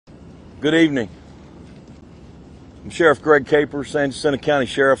Good evening. I'm Sheriff Greg Capers, San Jacinto County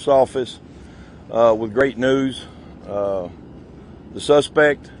Sheriff's Office, with great news. The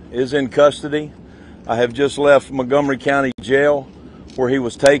suspect is in custody. I have just left Montgomery County Jail where he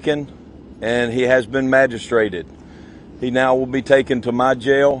was taken, and he has been magistrated. He now will be taken to my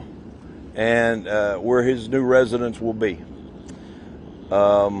jail and where his new residence will be.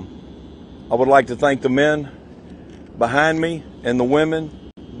 I would like to thank the men behind me and the women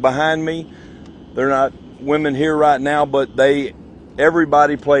behind me. They're not women here right now, but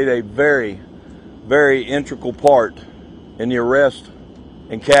everybody played a very, very integral part in the arrest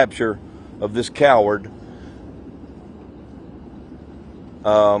and capture of this coward.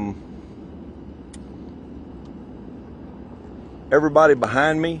 Everybody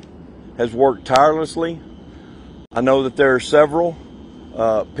behind me has worked tirelessly. I know that there are several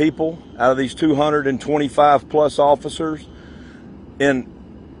people out of these 225 plus officers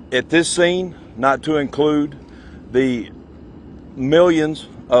at this scene, not to include the millions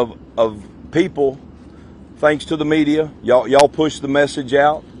of people. Thanks to the media, y'all push the message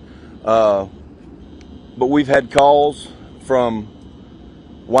out. But we've had calls from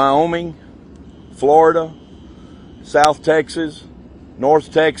Wyoming, Florida, South Texas,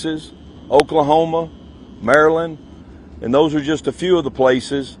 North Texas, Oklahoma, Maryland, and those are just a few of the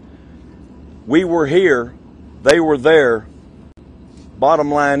places. We were here, they were there.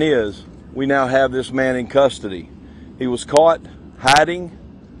 Bottom line is, we now have this man in custody. He was caught hiding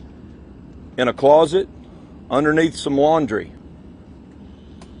in a closet underneath some laundry.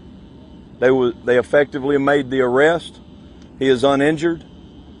 They effectively made the arrest. He is uninjured,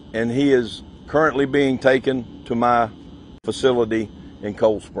 and he is currently being taken to my facility in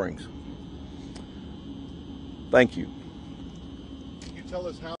Cold Springs. Thank you. Can you tell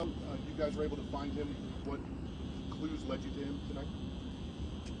us how you guys were able to find him? What clues led you to him tonight?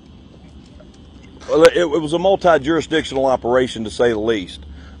 Well, it was a multi-jurisdictional operation, to say the least.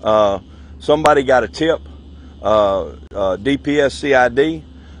 Somebody got a tip, DPS CID,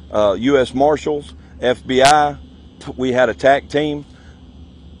 U.S. Marshals, FBI. We had a TAC team.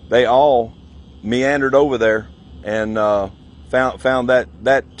 They all meandered over there and found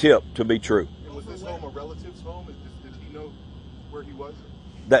that tip to be true. And was this home a relative's home? Did he know where he was?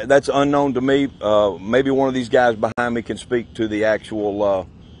 That's unknown to me. Maybe one of these guys behind me can speak to the actual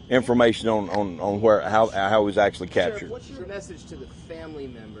information on how he was actually captured. Sheriff, what's your message to the family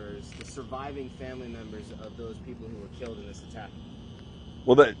members, the surviving family members of those people who were killed in this attack?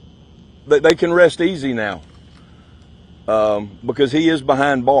 Well, they can rest easy now, because he is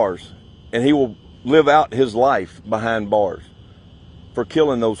behind bars, and he will live out his life behind bars for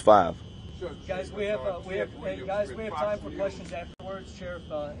killing those 5. Guys, we have time for questions afterwards. Sheriff,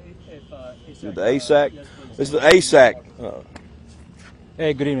 the ASAC. This is the ASAC.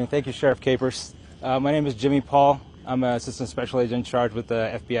 Hey, good evening. Thank you, Sheriff Capers. My name is Jimmy Paul. I'm an Assistant Special Agent in charge with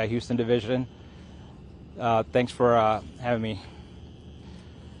the FBI Houston Division. Thanks for having me.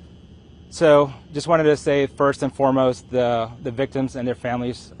 So, just wanted to say first and foremost, the victims and their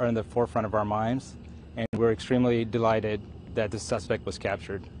families are in the forefront of our minds, and we're extremely delighted that the suspect was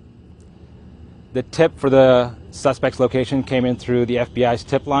captured. The tip for the suspect's location came in through the FBI's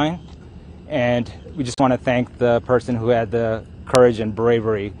tip line, and we just want to thank the person who had the courage and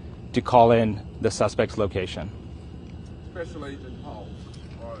bravery to call in the suspect's location. Special Agent Paul,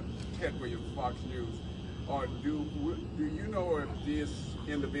 Ted Williams, Fox News. Do you know if this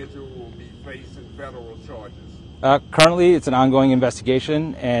individual will be facing federal charges? Currently, it's an ongoing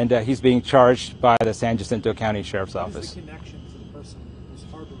investigation, and he's being charged by the San Jacinto County Sheriff's Office. What is the connection to the person who's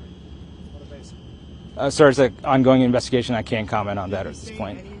harboring Oropesa? Sir, it's an ongoing investigation. I can't comment on that at this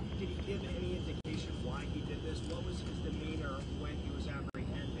point. Did he give any indication why he did this? What was his demeanor when he was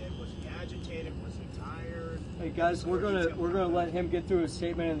apprehended? Was he agitated? Was he tired? Hey guys, we're gonna let him get through his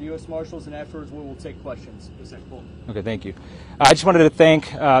statement in the U.S. Marshals, and afterwards we will take questions. Is that cool? Okay, thank you. I just wanted to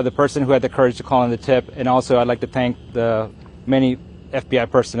thank the person who had the courage to call in the tip, and also I'd like to thank the many FBI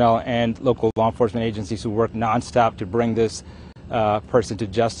personnel and local law enforcement agencies who worked nonstop to bring this person to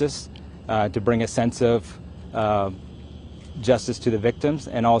justice, to bring a sense of justice to the victims,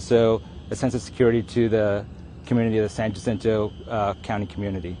 and also a sense of security to the community of the San Jacinto County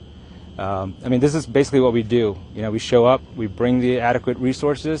community. I mean, this is basically what we do. You know, we show up, we bring the adequate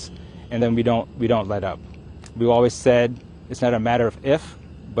resources, and then we don't let up. We always said it's not a matter of if,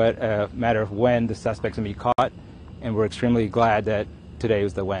 but a matter of when the suspect's going to be caught, and we're extremely glad that today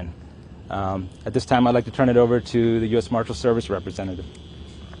was the when. At this time, I'd like to turn it over to the U.S. Marshal Service representative.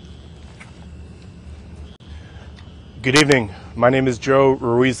 Good evening. My name is Joe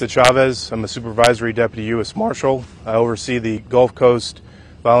Ruiz de Chavez. I'm a supervisory deputy U.S. Marshal. I oversee the Gulf Coast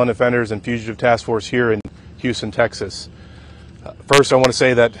Violent Offenders and Fugitive Task Force here in Houston, Texas. First, I want to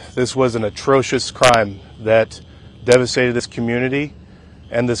say that this was an atrocious crime that devastated this community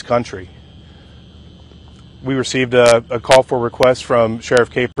and this country. We received a call for request from Sheriff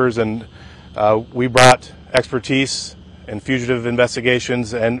Capers, and we brought expertise in fugitive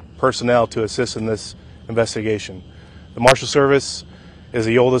investigations and personnel to assist in this investigation. The Marshal Service is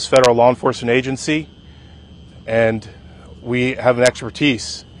the oldest federal law enforcement agency, and we have an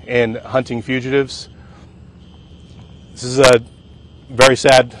expertise in hunting fugitives. This is a very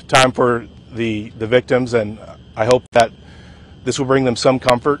sad time for the victims, and I hope that this will bring them some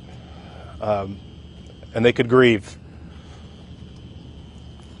comfort and they could grieve.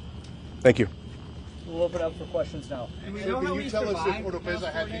 Thank you. We'll open up for questions now. Can you tell us if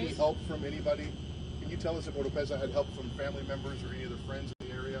Oropesa had any help from anybody? Can you tell us if Oropesa had help from family members or any other friends in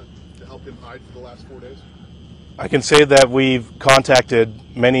the area to help him hide for the last 4 days? I can say that we've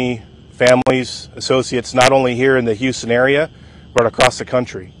contacted many families, associates, not only here in the Houston area, but across the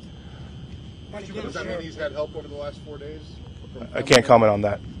country. Does that mean he's had help over the last 4 days? I can't comment on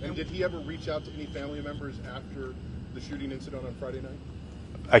that. And did he ever reach out to any family members after the shooting incident on Friday night?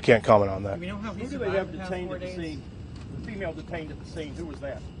 I can't comment on that. Do we know how he Who do they survived have the past detained 4 at the days? scene? The female detained at the scene. Who was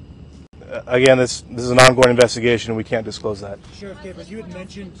that? Again, this is an ongoing investigation. We can't disclose that. Sheriff Capers, you had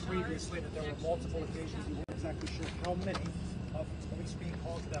mentioned previously that there were multiple occasions you weren't exactly sure how many of police being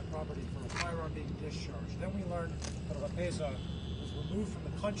called to that property for a firearm being discharged. Then we learned that Oropesa was removed from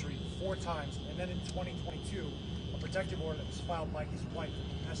the country 4 times, and then in 2022, a protective order that was filed by his wife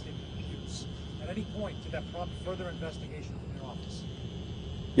for domestic abuse. At any point, did that prompt further investigation from your office?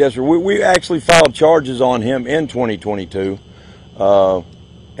 Yes, sir. We actually filed charges on him in 2022,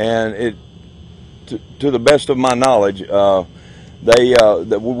 and it, to the best of my knowledge, we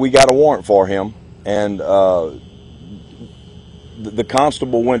got a warrant for him, and the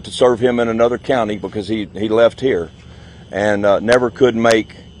constable went to serve him in another county because he left here, and never could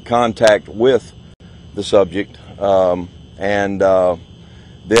make contact with the subject, and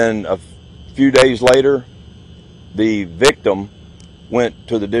then a few days later, the victim went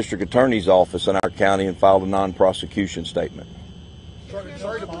to the district attorney's office in our county and filed a non-prosecution statement.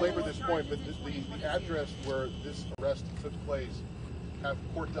 Sorry to belabor this point, but the address where this arrest took place have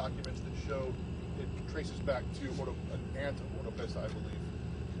court documents that show it traces back to an aunt of Oropesa, I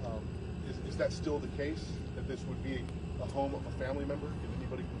believe. Is that still the case, that this would be a home of a family member? Can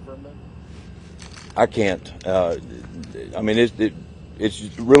anybody confirm that? I can't. I mean,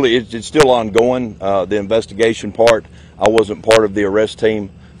 it's still ongoing. The investigation part. I wasn't part of the arrest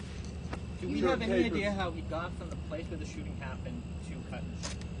team. Do we have any idea how he got from the place where the shooting happened to Cutton?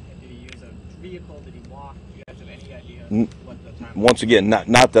 Did he use a vehicle? Did he walk? Do you guys have any idea what the time was? Once again,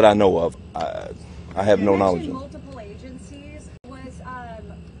 not that I know of. I have no knowledge of. Multiple agencies. Was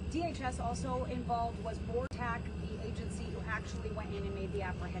DHS also involved? Was BORTAC the agency who actually went in and made the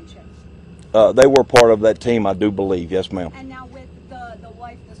apprehension? They were part of that team, I do believe. Yes, ma'am. And now with the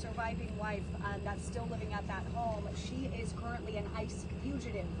wife, the surviving wife, that's still living at that home, she is currently an ICE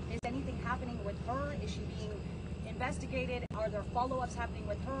fugitive. Is anything happening with her? Is she being investigated? Are there follow-ups happening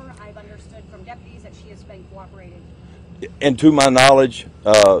with her? I've understood from deputies that she has been cooperating. And to my knowledge,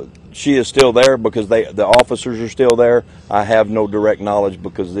 she is still there because the officers are still there. I have no direct knowledge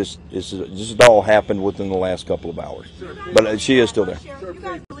because this all happened within the last couple of hours. But she is still there. Do you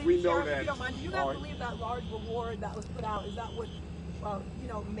guys believe that large reward that was put out, is that what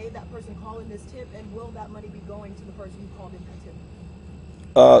made that person call in this tip, and will that money be going to the person who called in that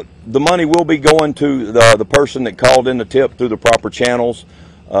tip? The money will be going to the person that called in the tip through the proper channels.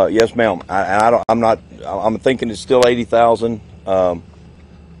 Yes, ma'am. I'm thinking it's still 80,000. Sure,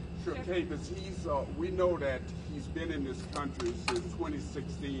 Capers, we know that he's been in this country since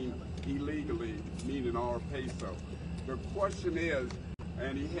 2016 illegally, meaning Oropesa. The question is,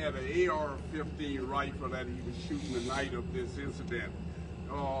 and he had an AR-15 rifle that he was shooting the night of this incident.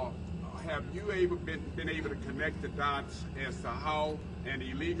 Have you been able to connect the dots as to how an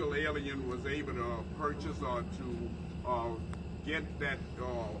illegal alien was able to purchase or to get that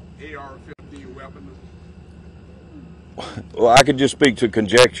AR-15 weapon? Well, I could just speak to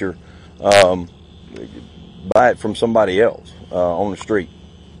conjecture. Buy it from somebody else on the street.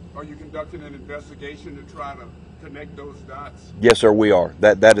 Are you conducting an investigation to try to connect those dots? Yes, sir, we are.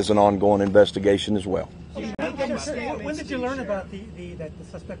 That is an ongoing investigation as well. When did you learn about that the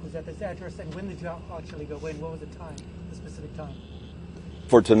suspect was at this address, and when did you actually go in? What was the time, the specific time?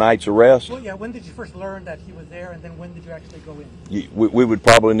 for tonight's arrest? Well, yeah, when did you first learn that he was there, and then when did you actually go in? We would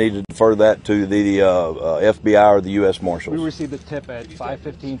probably need to defer that to the FBI or the U.S. Marshals. We received the tip at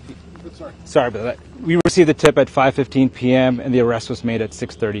 5:15. Sorry about that. We received the tip at 5:15 p.m. and the arrest was made at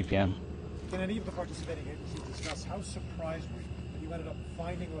 6:30 p.m. Can any of the participating agencies discuss how surprised were you that you ended up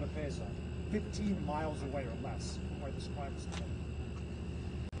finding Oropesa 15 miles away or less from where this crime was committed?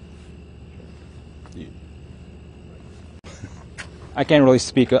 I can't really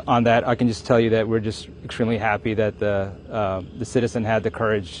speak on that. I can just tell you that we're just extremely happy that the citizen had the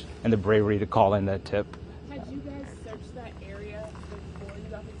courage and the bravery to call in that tip. Had you guys searched that area before you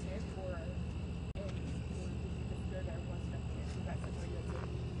got the tip, or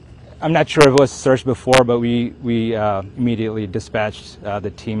I'm not sure if it was searched before, but we immediately dispatched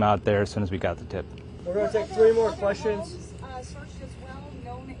the team out there as soon as we got the tip. We're going to take 3 more questions. Searched as well,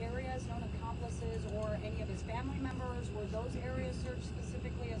 known areas, known accomplices, or any of his family members? Were those areas searched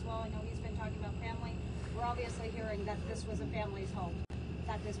specifically as well? I know he's been talking about family. We're obviously hearing that this was a family's home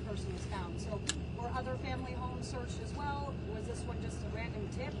that this person was found. So were other family homes searched as well? Was this one just a random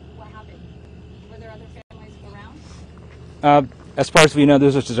tip? What happened? Were there other families around? As far as we know,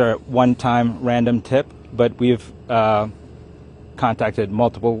 this was just our one-time random tip, but we've contacted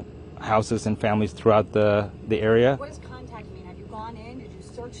multiple houses and families throughout the area. What does contact mean? Have you gone in? Did you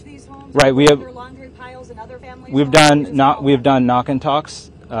search these homes? Right, we have. Laundry piles and other families. We've done knock and talks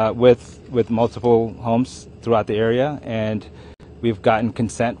with multiple homes throughout the area, and we've gotten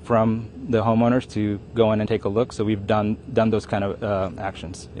consent from the homeowners to go in and take a look. So we've done those kind of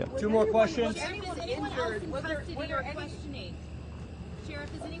actions. Yeah. 2 more questions. Was anyone else in custody or questioning?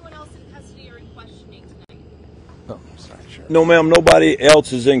 Sheriff, is anyone else in custody or in questioning tonight? Oh, sorry, Sheriff. No, ma'am. Nobody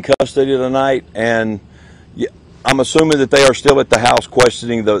else is in custody tonight, and I'm assuming that they are still at the house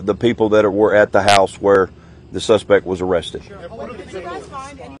questioning the people that were at the house where the suspect was arrested. Did you guys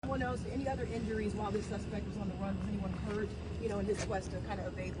find anyone else, any other injuries while this suspect was on the run? Was anyone hurt, in his quest to kind of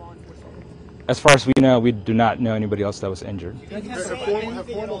evade law enforcement? As far as we know, we do not know anybody else that was injured. Have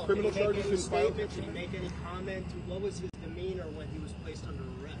formal criminal charges been filed? Did he make any comment? What was his demeanor when he was placed under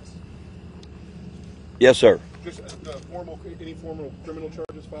arrest? Yes, sir. Just any formal criminal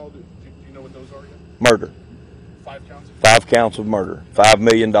charges filed? Do you know what those are yet? Murder. 5 counts? 5 counts of murder. $5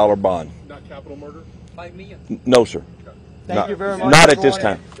 million bond. Not capital murder? 5 million. No, sir. Thank you very much. Not at this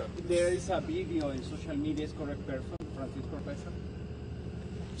time. There is a video in social media, is correct person, Francisco Oropesa?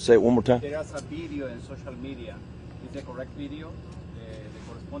 Say it one more time. There is a video in social media. Is the correct video? The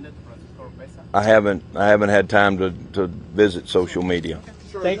correspondent Francisco Oropesa? I haven't had time to visit social media.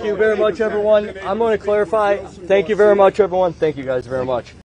 Thank you very much, everyone. I'm going to clarify. Thank you very much, everyone. Thank you guys very much.